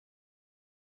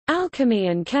Alchemy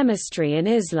and chemistry in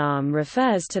Islam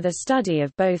refers to the study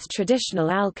of both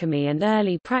traditional alchemy and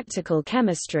early practical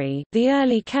chemistry, the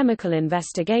early chemical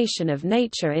investigation of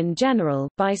nature in general,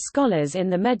 by scholars in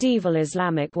the medieval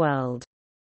Islamic world.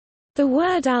 The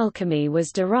word alchemy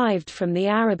was derived from the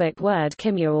Arabic word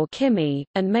kimya or kimi,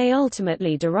 and may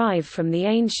ultimately derive from the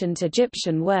ancient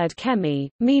Egyptian word chemi,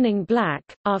 meaning black.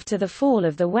 After the fall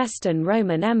of the Western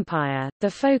Roman Empire,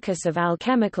 the focus of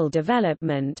alchemical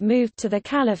development moved to the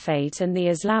Caliphate and the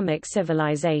Islamic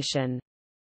civilization.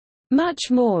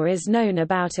 Much more is known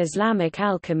about Islamic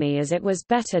alchemy as it was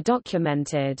better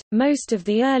documented. Most of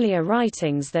the earlier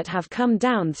writings that have come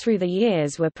down through the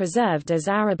years were preserved as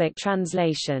Arabic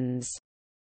translations.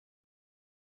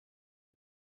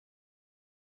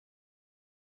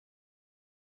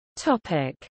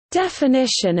 Topic: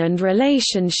 Definition and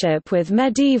relationship with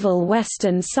medieval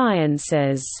Western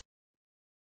sciences.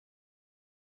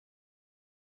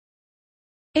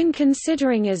 In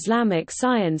considering Islamic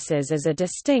sciences as a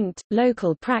distinct,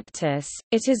 local practice,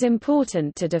 it is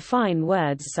important to define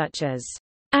words such as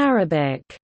Arabic,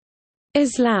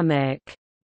 Islamic,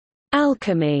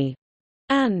 alchemy,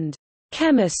 and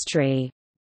chemistry,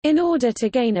 in order to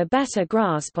gain a better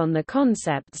grasp on the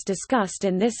concepts discussed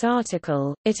in this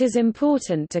article. It is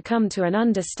important to come to an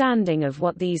understanding of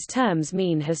what these terms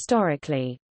mean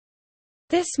historically.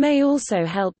 This may also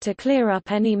help to clear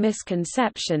up any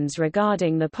misconceptions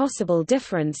regarding the possible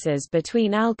differences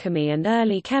between alchemy and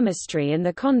early chemistry in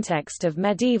the context of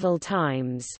medieval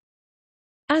times.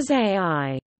 As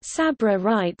A.I. Sabra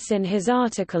writes in his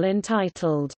article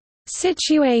entitled,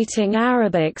 "Situating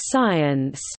Arabic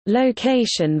Science,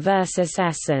 Location versus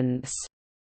Essence."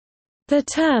 The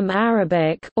term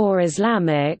Arabic or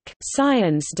Islamic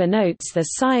science denotes the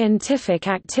scientific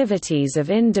activities of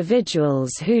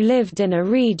individuals who lived in a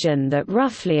region that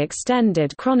roughly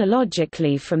extended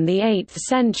chronologically from the 8th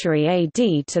century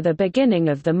AD to the beginning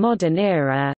of the modern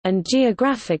era, and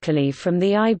geographically from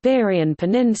the Iberian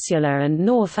Peninsula and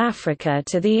North Africa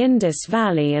to the Indus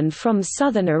Valley and from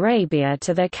southern Arabia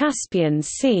to the Caspian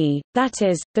Sea, that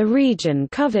is, the region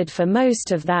covered for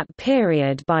most of that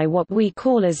period by what we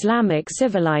call Islamic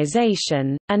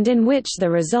civilization, and in which the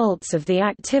results of the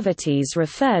activities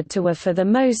referred to were for the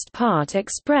most part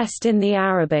expressed in the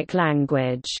Arabic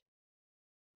language.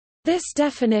 This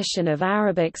definition of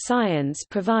Arabic science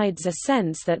provides a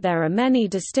sense that there are many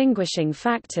distinguishing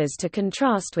factors to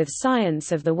contrast with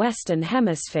science of the Western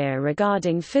Hemisphere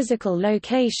regarding physical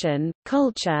location,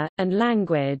 culture, and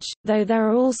language, though there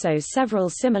are also several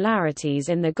similarities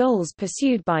in the goals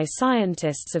pursued by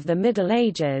scientists of the Middle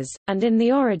Ages, and in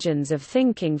the origins of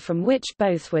thinking from which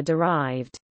both were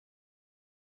derived.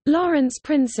 Lawrence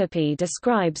Principe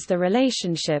describes the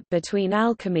relationship between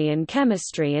alchemy and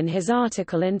chemistry in his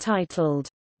article entitled,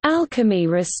 "Alchemy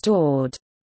Restored,"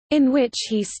 in which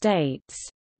he states,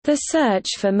 "The search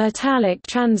for metallic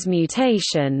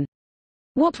transmutation,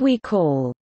 what we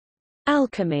call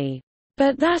alchemy,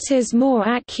 but that is more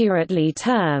accurately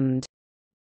termed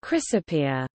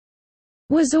chrysopia,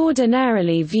 was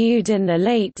ordinarily viewed in the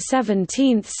late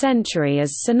 17th century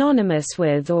as synonymous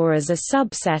with or as a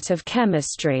subset of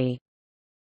chemistry."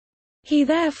 He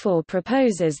therefore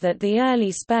proposes that the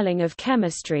early spelling of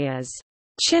chemistry as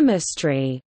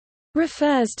chemistry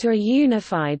refers to a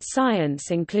unified science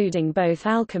including both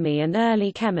alchemy and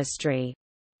early chemistry.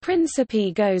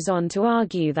 Principe goes on to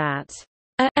argue that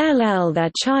their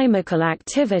chemical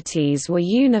activities were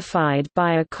unified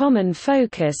by a common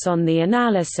focus on the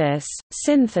analysis,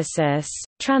 synthesis,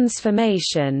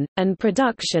 transformation, and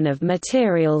production of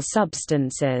material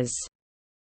substances.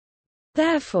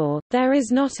 Therefore, there is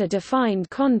not a defined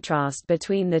contrast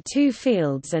between the two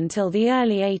fields until the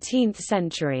early 18th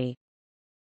century.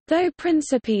 Though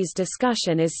Principe's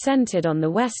discussion is centered on the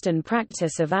Western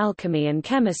practice of alchemy and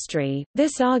chemistry,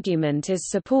 this argument is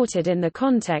supported in the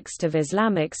context of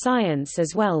Islamic science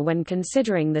as well when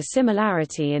considering the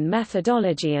similarity in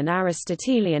methodology and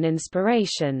Aristotelian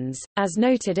inspirations, as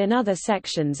noted in other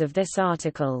sections of this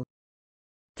article.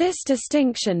 This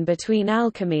distinction between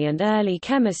alchemy and early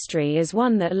chemistry is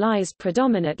one that lies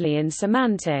predominantly in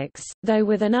semantics, though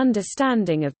with an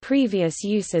understanding of previous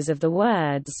uses of the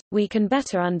words, we can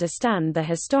better understand the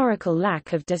historical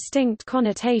lack of distinct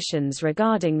connotations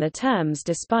regarding the terms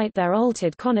despite their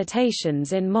altered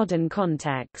connotations in modern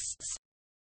contexts.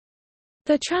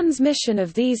 The transmission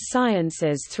of these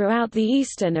sciences throughout the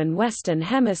Eastern and Western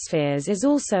hemispheres is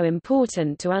also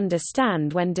important to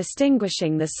understand when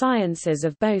distinguishing the sciences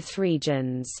of both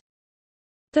regions.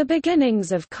 The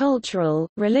beginnings of cultural,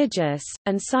 religious,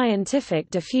 and scientific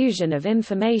diffusion of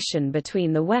information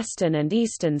between the Western and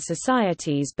Eastern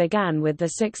societies began with the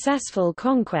successful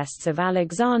conquests of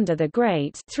Alexander the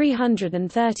Great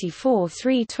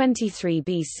 334–323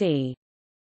 BC.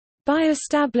 By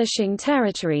establishing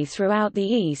territory throughout the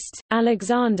East,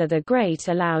 Alexander the Great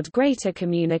allowed greater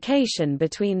communication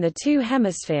between the two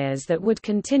hemispheres that would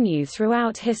continue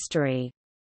throughout history.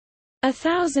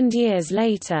 1,000 years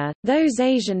later, those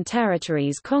Asian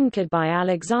territories conquered by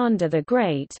Alexander the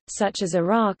Great, such as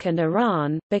Iraq and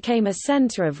Iran, became a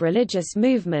center of religious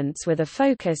movements with a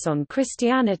focus on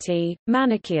Christianity,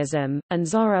 Manichaeism, and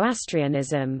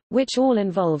Zoroastrianism, which all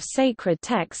involve sacred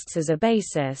texts as a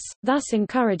basis, thus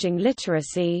encouraging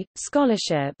literacy,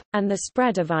 scholarship, and the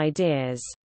spread of ideas.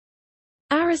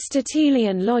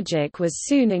 Aristotelian logic was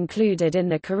soon included in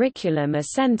the curriculum, a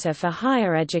center for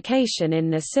higher education in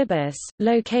Nisibis,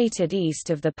 located east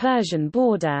of the Persian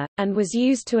border, and was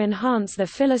used to enhance the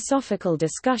philosophical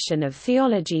discussion of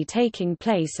theology taking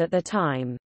place at the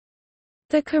time.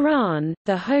 The Quran,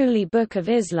 the holy book of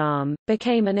Islam,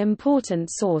 became an important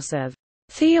source of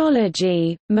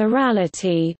theology,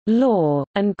 morality, law,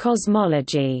 and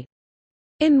cosmology,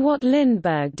 in what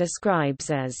Lindbergh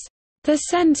describes as the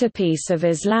centerpiece of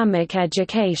Islamic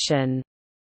education.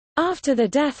 After the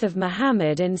death of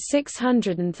Muhammad in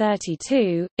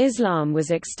 632, Islam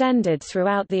was extended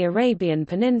throughout the Arabian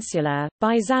Peninsula,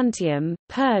 Byzantium,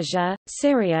 Persia,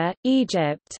 Syria,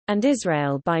 Egypt, and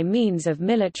Israel by means of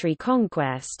military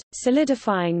conquest,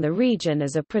 solidifying the region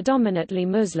as a predominantly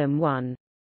Muslim one.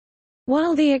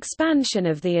 While the expansion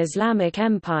of the Islamic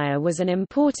Empire was an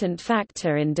important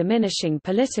factor in diminishing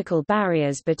political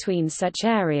barriers between such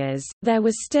areas, there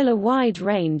was still a wide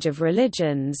range of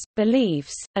religions,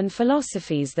 beliefs, and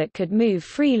philosophies that could move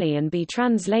freely and be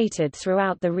translated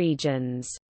throughout the regions.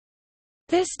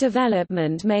 This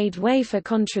development made way for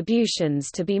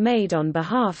contributions to be made on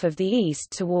behalf of the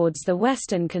East towards the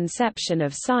Western conception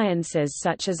of sciences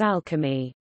such as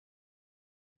alchemy.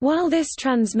 While this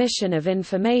transmission of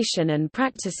information and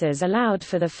practices allowed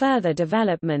for the further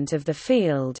development of the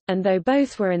field, and though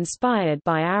both were inspired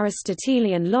by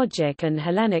Aristotelian logic and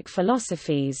Hellenic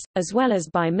philosophies, as well as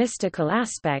by mystical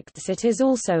aspects, it is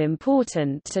also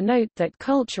important to note that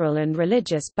cultural and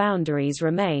religious boundaries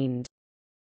remained.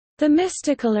 The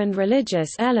mystical and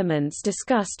religious elements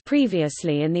discussed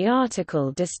previously in the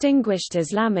article distinguished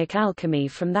Islamic alchemy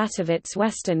from that of its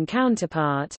Western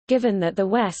counterpart, given that the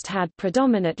West had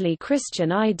predominantly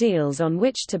Christian ideals on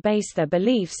which to base their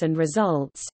beliefs and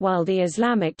results, while the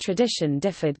Islamic tradition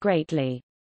differed greatly.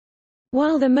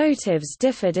 While the motives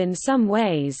differed in some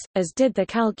ways, as did the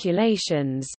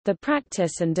calculations, the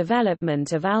practice and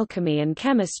development of alchemy and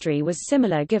chemistry was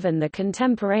similar given the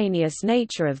contemporaneous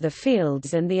nature of the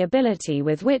fields and the ability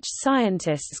with which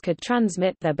scientists could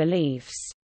transmit their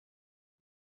beliefs.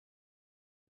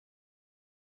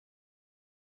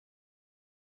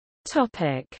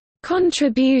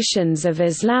 Contributions of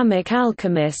Islamic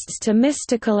alchemists to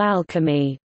mystical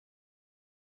alchemy.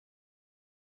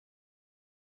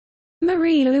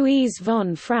 Marie-Louise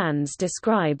von Franz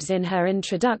describes in her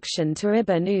introduction to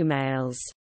Ibn Umayl's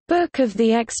Book of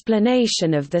the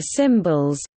Explanation of the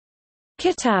Symbols,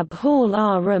 Kitab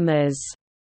al-Rumuz,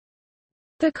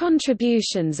 the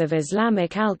contributions of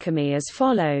Islamic alchemy as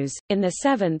follows. In the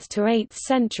 7th to 8th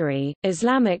century,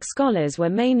 Islamic scholars were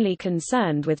mainly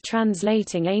concerned with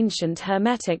translating ancient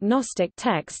Hermetic Gnostic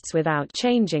texts without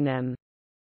changing them.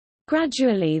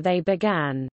 Gradually they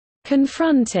began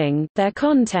confronting their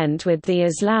content with the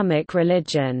Islamic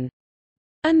religion,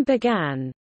 and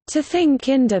began to think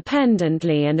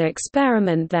independently and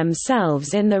experiment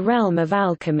themselves in the realm of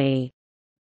alchemy.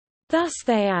 Thus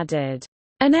they added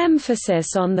an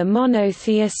emphasis on the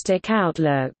monotheistic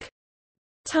outlook,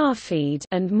 Tawhid,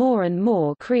 and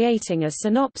more creating a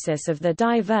synopsis of the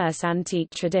diverse antique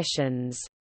traditions.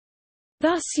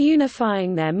 Thus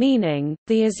unifying their meaning,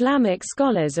 the Islamic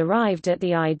scholars arrived at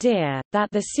the idea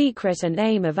that the secret and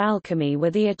aim of alchemy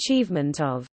were the achievement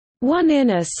of one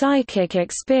inner psychic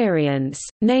experience,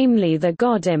 namely the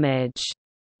God image,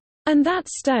 and that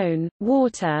stone,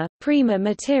 water, prima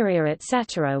materia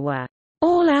etc. were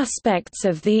all aspects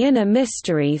of the inner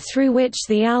mystery through which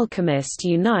the alchemist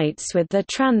unites with the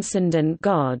transcendent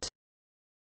God.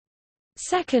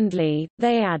 Secondly,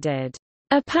 they added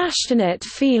a passionate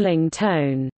feeling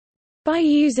tone, by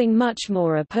using much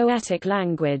more a poetic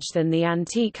language than the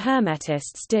antique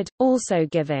Hermetists did, also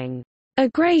giving a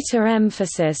greater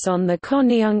emphasis on the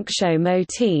conjunctio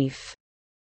motif,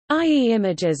 i.e.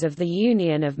 images of the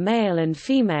union of male and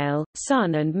female,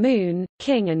 sun and moon,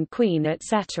 king and queen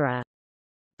etc.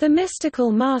 The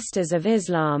mystical masters of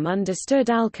Islam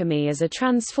understood alchemy as a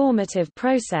transformative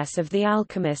process of the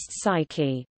alchemist's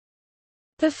psyche.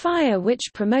 The fire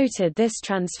which promoted this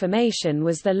transformation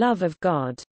was the love of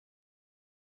God.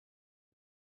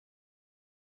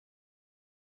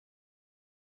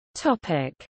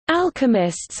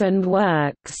 Alchemists and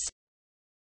works.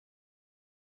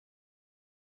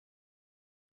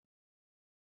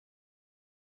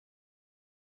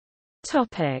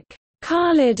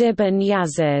 Khālid ibn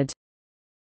Yazīd.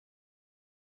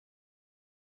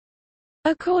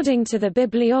 According to the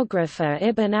bibliographer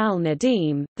Ibn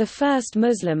al-Nadim, the first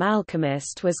Muslim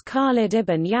alchemist was Khālid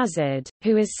ibn Yazīd,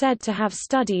 who is said to have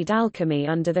studied alchemy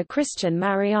under the Christian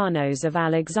Marianos of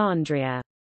Alexandria.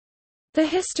 The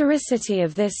historicity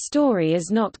of this story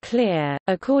is not clear.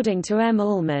 According to M.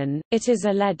 Ullman, it is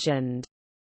a legend.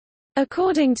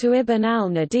 According to Ibn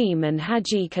al-Nadim and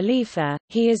Haji Khalifa,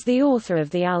 he is the author of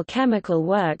the alchemical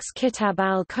works Kitab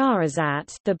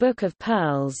al-Kharazat, the Book of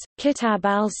Pearls, Kitab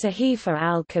al-Sahifa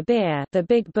al-Kabir, the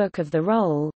Big Book of the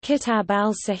Roll, Kitab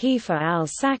al-Sahifa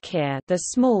al-Sakhir, the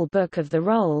Small Book of the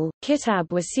Roll, Kitab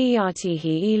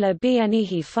Wasiyatihi ila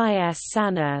Bienihi Fayes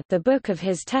Sana, the Book of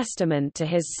his Testament to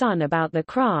his son about the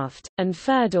craft, and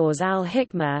Firdaus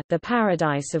al-Hikmah, the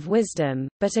Paradise of Wisdom.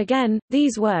 But again,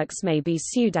 these works may be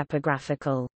pseudepigraphical.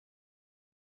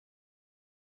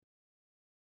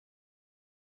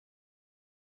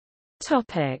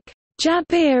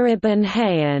 Jābir ibn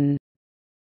Ḥayyān.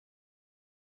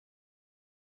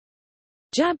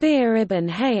 Jābir ibn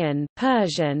Ḥayyān,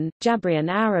 Persian, Jabrian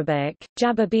Arabic,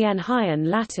 Jābir ibn Ḥayyān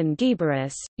Latin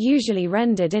Geberus, usually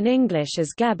rendered in English as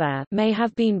Geber, may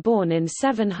have been born in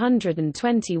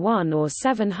 721 or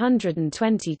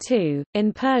 722,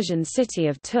 in Persian city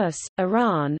of Tus,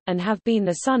 Iran, and have been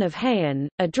the son of Ḥayyān,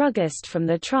 a druggist from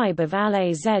the tribe of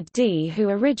Al-Azd who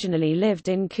originally lived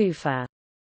in Kufa.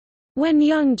 When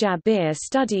young Jābir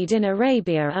studied in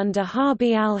Arabia under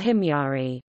Harbi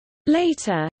al-Himyari.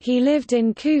 Later, he lived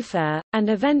in Kufa, and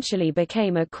eventually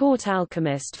became a court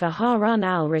alchemist for Harun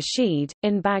al-Rashid,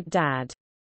 in Baghdad.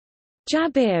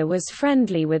 Jābir was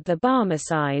friendly with the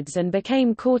Barmecides and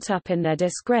became caught up in their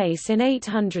disgrace in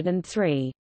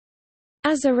 803.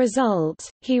 As a result,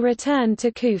 he returned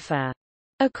to Kufa.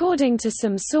 According to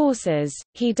some sources,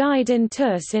 he died in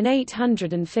Tus in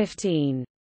 815.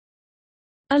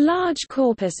 A large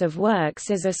corpus of works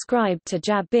is ascribed to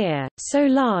Jābir, so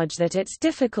large that it's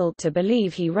difficult to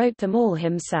believe he wrote them all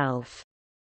himself.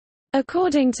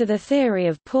 According to the theory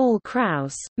of Paul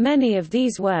Krauss, many of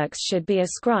these works should be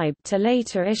ascribed to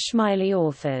later Ismaili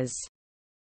authors.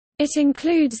 It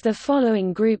includes the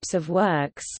following groups of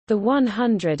works: the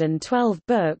 112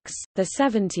 books, the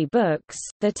 70 books,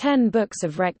 the 10 books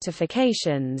of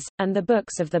rectifications, and the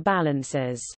books of the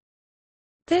balances.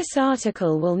 This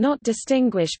article will not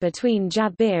distinguish between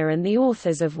Jābir and the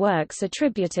authors of works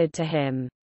attributed to him.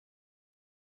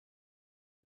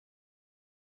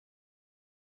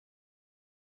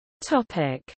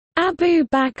 Abū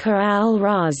Bakr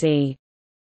al-Rāzī.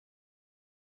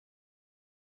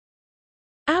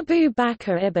 Abū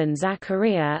Bakr ibn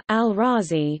Zakaria,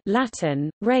 al-Rāzī Latin,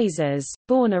 Razors,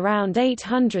 born around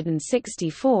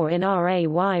 864 in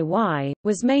Rayy,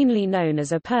 was mainly known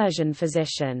as a Persian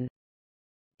physician.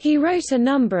 He wrote a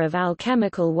number of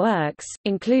alchemical works,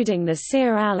 including the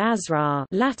Sir al-Asrar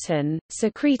Latin,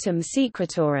 Secretum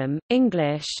Secretorum,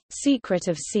 English, Secret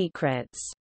of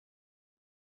Secrets.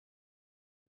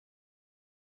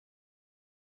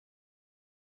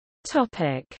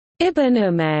 Ibn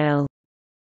Umayl.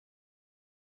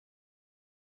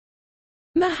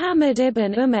 Muhammad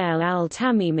ibn Umayl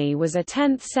al-Tamimi was a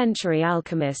 10th-century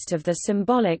alchemist of the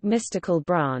symbolic mystical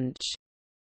branch.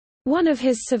 One of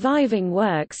his surviving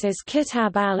works is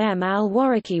Kitab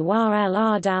al-Waraqi wa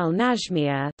al-Ard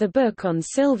al-Najmiya, the book on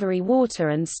silvery water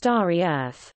and starry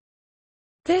earth.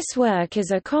 This work is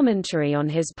a commentary on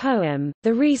his poem, the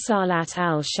Risalat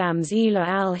al-Shams ila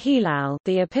al-Hilal,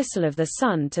 the Epistle of the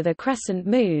Sun to the Crescent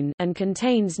Moon, and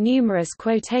contains numerous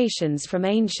quotations from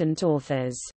ancient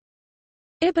authors.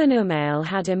 Ibn Umayl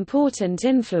had important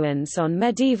influence on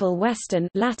medieval Western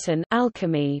Latin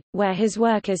alchemy, where his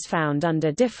work is found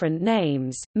under different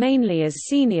names, mainly as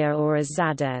Senia or as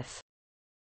Zadith.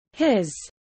 His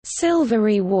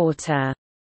silvery water,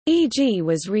 e.g.,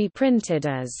 was reprinted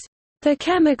as the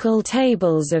Chemical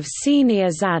Tables of Senia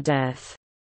Zadith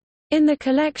in the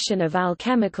collection of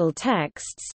alchemical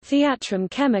texts, Theatrum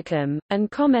Chemicum, and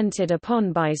commented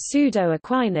upon by Pseudo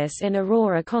Aquinas in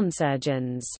Aurora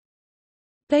Consurgens.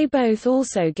 They both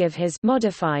also give his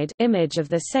modified image of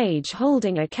the sage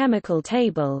holding a chemical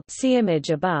table, see image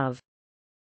above.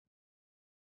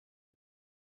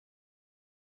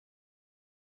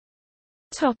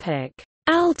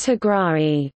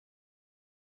 Al-Tughrai.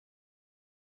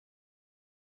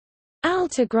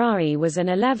 Al-Tughrai was an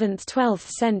 11th–12th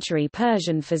century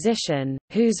Persian physician,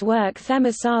 whose work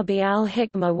Themasabi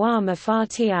al-Hikmah wa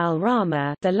Mafati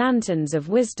al-Rahmah, The Lanterns of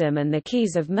Wisdom and the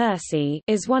Keys of Mercy,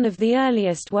 is one of the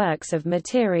earliest works of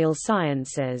material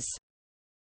sciences.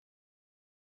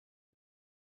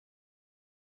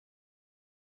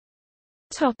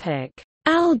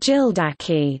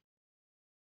 Al-Jildaki.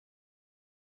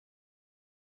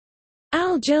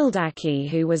 Al-Jildaki,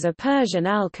 who was a Persian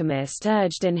alchemist,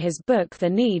 urged in his book the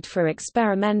need for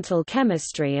experimental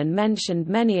chemistry and mentioned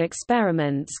many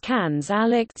experiments Kanz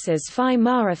al-Iqtisas fi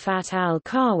Ma'rifat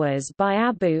al-Khawas by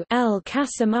Abu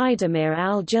al-Qasim Idamir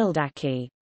al-Jildaki.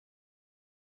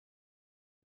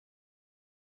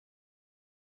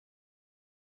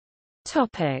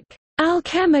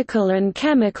 Alchemical and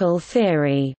chemical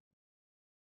theory.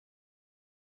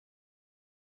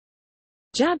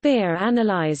 Jābir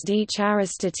analyzed each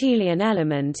Aristotelian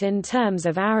element in terms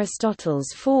of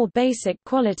Aristotle's four basic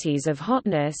qualities of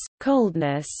hotness,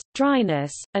 coldness,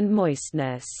 dryness, and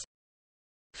moistness.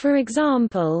 For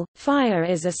example, fire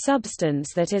is a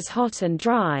substance that is hot and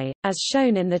dry, as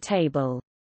shown in the table.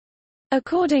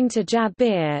 According to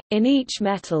Jābir, in each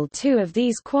metal two of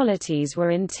these qualities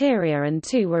were interior and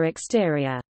two were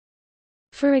exterior.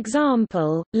 For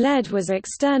example, lead was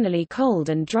externally cold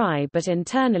and dry but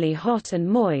internally hot and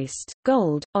moist.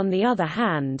 Gold, on the other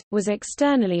hand, was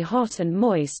externally hot and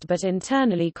moist but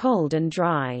internally cold and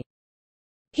dry.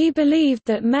 He believed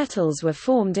that metals were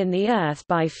formed in the earth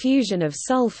by fusion of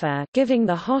sulfur, giving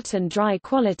the hot and dry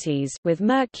qualities, with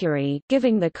mercury,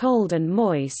 giving the cold and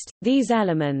moist. These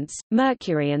elements,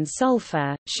 mercury and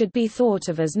sulfur, should be thought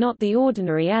of as not the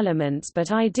ordinary elements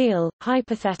but ideal,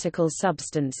 hypothetical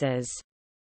substances.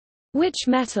 Which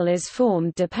metal is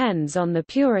formed depends on the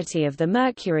purity of the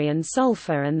mercury and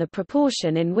sulfur and the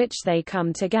proportion in which they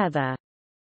come together.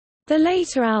 The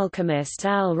later alchemist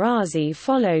al-Rāzī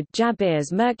followed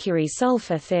Jābir's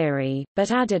mercury-sulfur theory,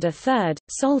 but added a third,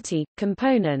 salty,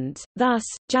 component. Thus,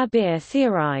 Jābir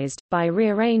theorized, by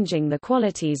rearranging the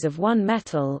qualities of one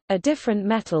metal, a different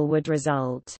metal would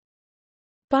result.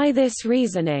 By this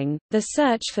reasoning, the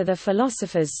search for the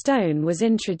philosopher's stone was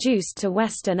introduced to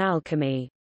Western alchemy.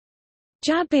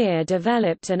 Jābir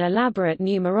developed an elaborate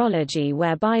numerology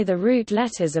whereby the root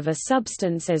letters of a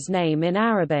substance's name in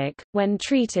Arabic, when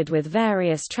treated with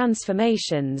various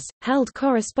transformations, held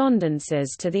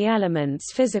correspondences to the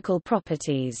element's physical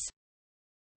properties.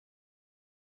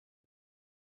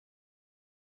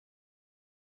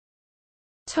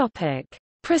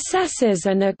 Processes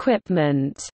and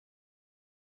equipment.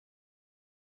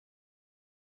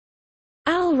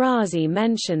 Al-Rāzī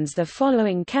mentions the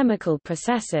following chemical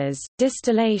processes: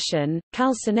 distillation,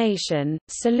 calcination,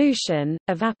 solution,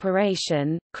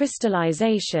 evaporation,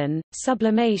 crystallization,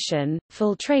 sublimation,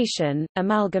 filtration,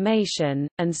 amalgamation,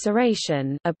 and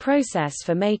ceration, a process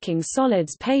for making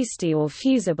solids pasty or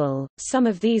fusible. Some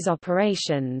of these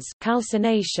operations,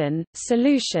 calcination,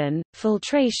 solution,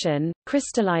 filtration,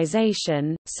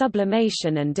 crystallization,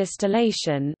 sublimation and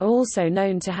distillation, are also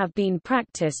known to have been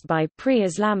practiced by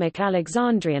pre-Islamic Alexandrian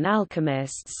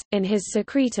alchemists. In his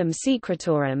Secretum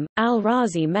Secretorum,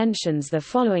 al-Rāzī mentions the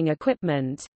following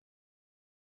equipment: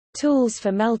 tools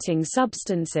for melting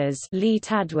substances, li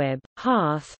tadwib,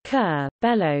 hearth, kur,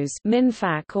 bellows,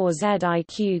 minfak or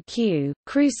ziqq,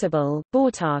 crucible,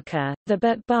 bortaka, the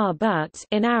but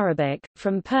in Arabic,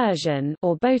 from Persian,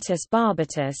 or botus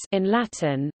barbatus in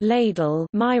Latin, ladle,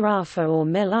 mirafa or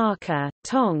milaka,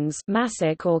 tongs,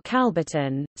 masik or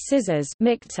kalbaton, scissors,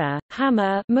 mikta,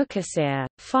 hammer, mukasir,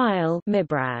 file,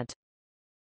 mibrad.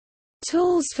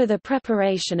 Tools for the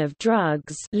preparation of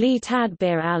drugs, li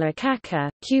tadbir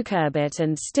al-akaka, cucurbit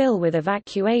and still with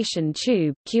evacuation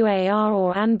tube, qar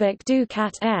or anbik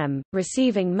dukat m,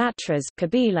 receiving matras,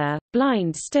 kabila,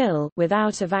 blind still,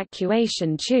 without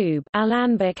evacuation tube,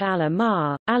 al-anbik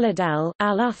al-amar, aladel,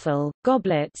 al-uthal,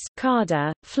 goblets,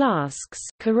 kada, flasks,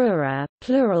 karura,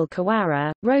 plural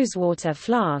kawara, rosewater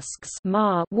flasks,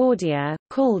 ma, wardia,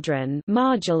 cauldron,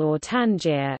 marjal or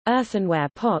tangier, earthenware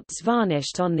pots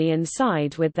varnished on the inside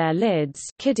with their lids,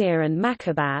 kidir and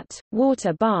makabat,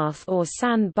 water bath or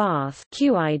sand bath,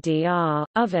 qidr,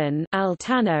 oven,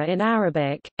 al-tana in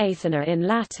Arabic, athana in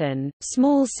Latin,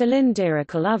 small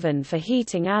cylindrical oven for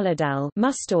heating aladel,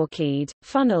 mustorkid,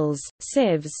 funnels,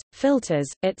 sieves, filters,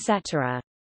 etc.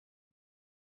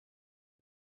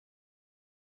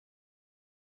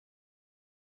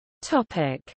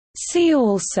 See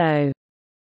also: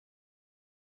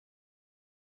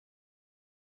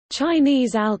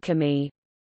 Chinese alchemy,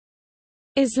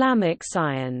 Islamic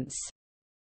science.